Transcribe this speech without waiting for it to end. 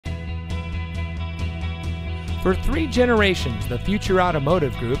For 3 generations, the Future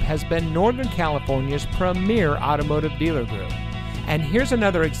Automotive Group has been Northern California's premier automotive dealer group. And here's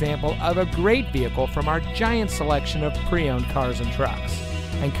another example of a great vehicle from our giant selection of pre-owned cars and trucks.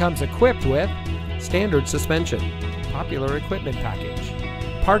 And comes equipped with standard suspension, popular equipment package,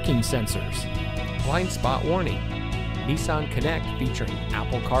 parking sensors, blind spot warning, Nissan Connect featuring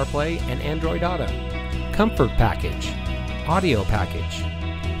Apple CarPlay and Android Auto, comfort package, audio package,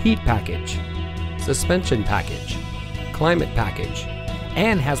 heat package, suspension package, climate package,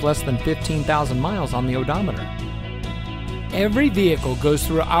 and has less than 15,000 miles on the odometer. Every vehicle goes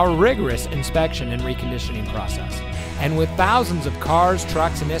through our rigorous inspection and reconditioning process. And with thousands of cars,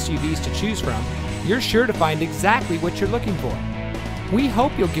 trucks, and SUVs to choose from, you're sure to find exactly what you're looking for. We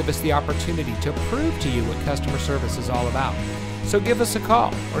hope you'll give us the opportunity to prove to you what customer service is all about. So give us a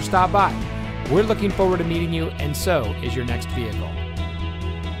call or stop by. We're looking forward to meeting you, and so is your next vehicle.